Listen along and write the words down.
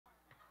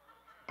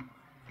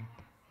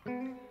Yeah,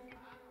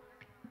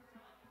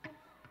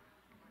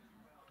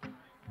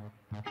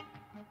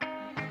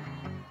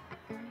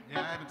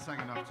 I haven't sung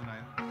enough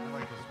tonight. I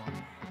like this one.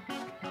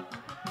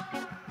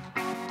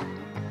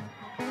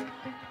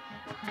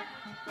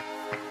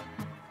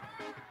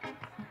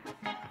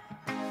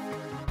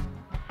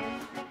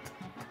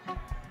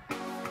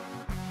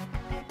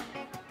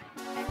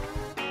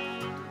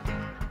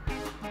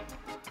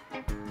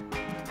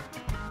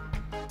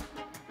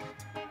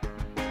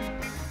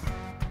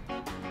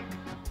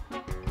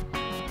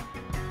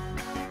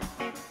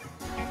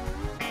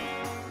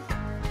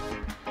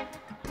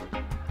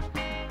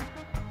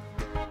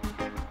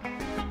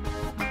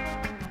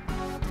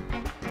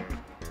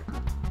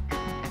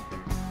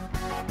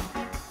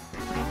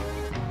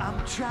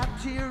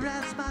 Trapped here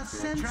as my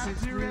senses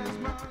bleed.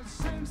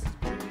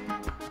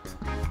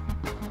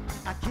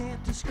 I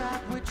can't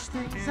describe which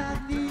things I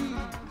need.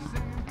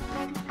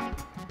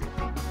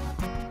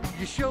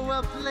 You show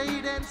up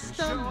late and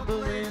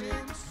stumble in.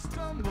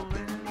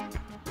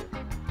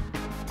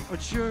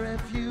 Unsure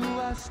if you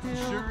are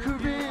still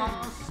Corinne.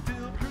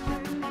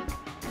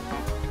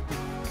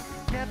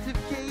 Captive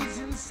gaze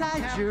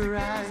inside your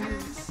eyes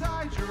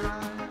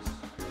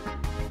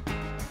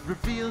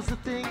reveals the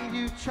thing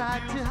you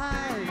tried to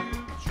hide.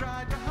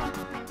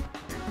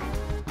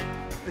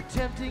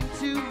 Attempting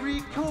to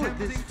record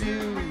this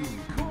view.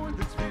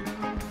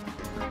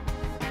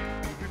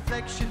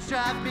 Reflections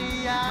drive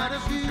me out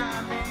of view.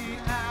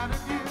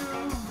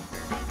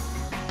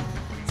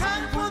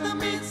 Time for the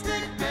meat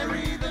stick,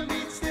 bury the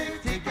meat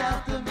stick, take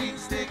out the meat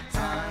stick.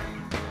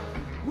 Time.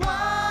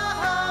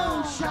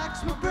 Whoa,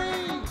 shocks my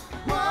brain.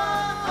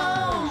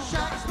 Whoa,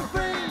 shocks my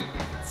brain.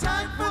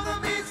 Time for the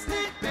meat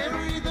stick,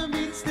 bury the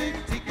meat stick,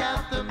 take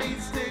out the meat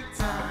stick.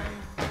 Time.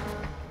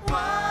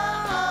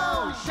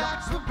 Whoa,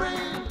 shocks my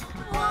brain.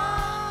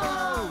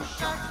 Whoa,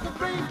 shocks my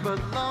brain. But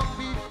long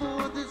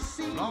before the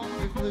scene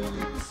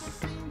concludes,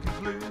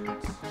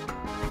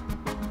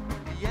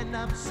 the end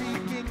I'm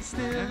seeking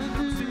still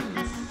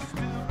eludes.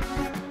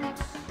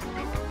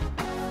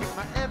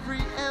 My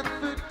every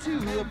effort to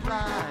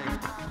apply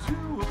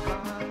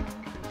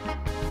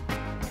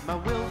my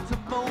will to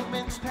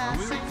moments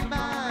passing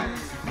by.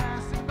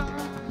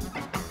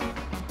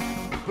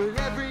 But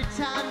every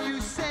time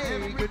you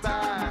say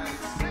goodbye,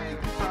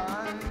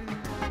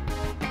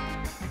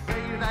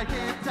 pain I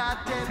can't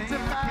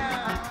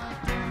identify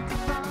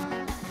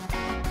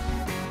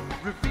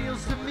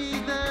reveals to me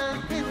the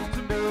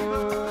hidden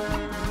door.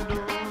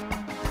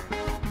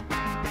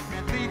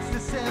 It leads to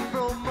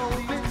several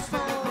moments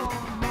more.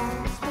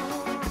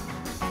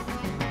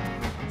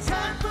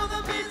 Time for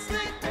the meat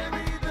stick,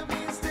 bury the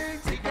meat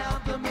stick, take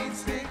out the meat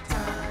stick.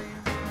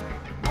 Time.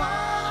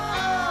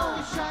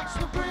 Whoa, shocks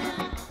my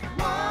brain.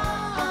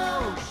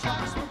 Whoa,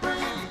 shocks my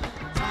brain.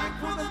 Time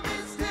for the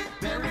meat stick,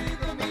 bury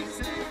the meat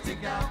stick,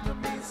 take out the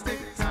meat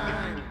stick.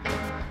 Time.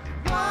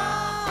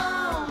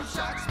 Whoa,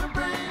 shocks my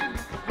brain.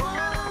 Whoa,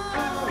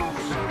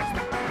 shocks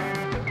my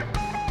brain.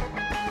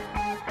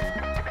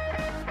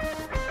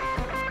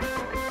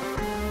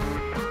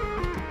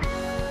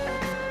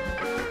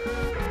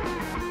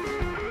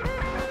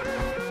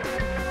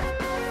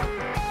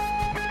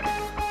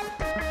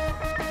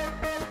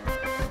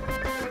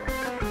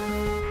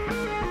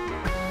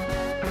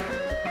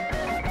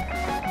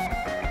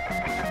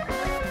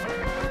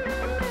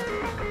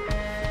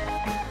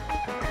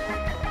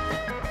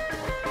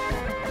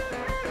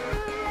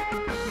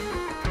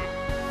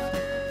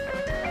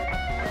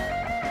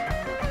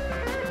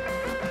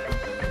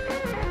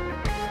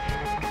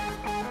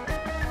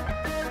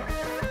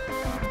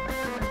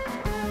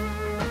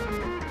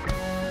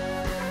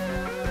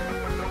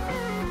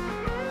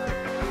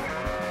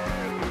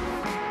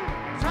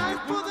 Time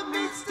for the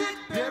meat stick,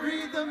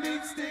 bury the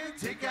meat stick,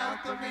 take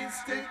out the meat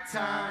stick.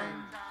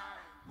 Time.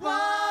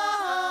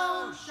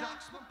 Whoa,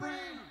 shocks my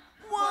brain.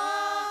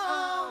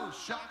 Whoa,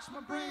 shocks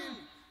my brain.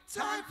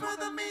 Time for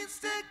the meat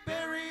stick,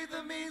 bury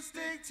the meat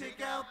stick,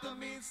 take out the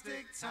meat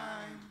stick.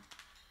 Time.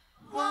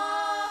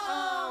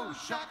 Whoa,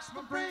 shocks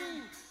my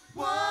brain.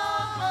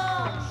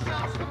 Whoa,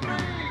 shocks my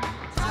brain.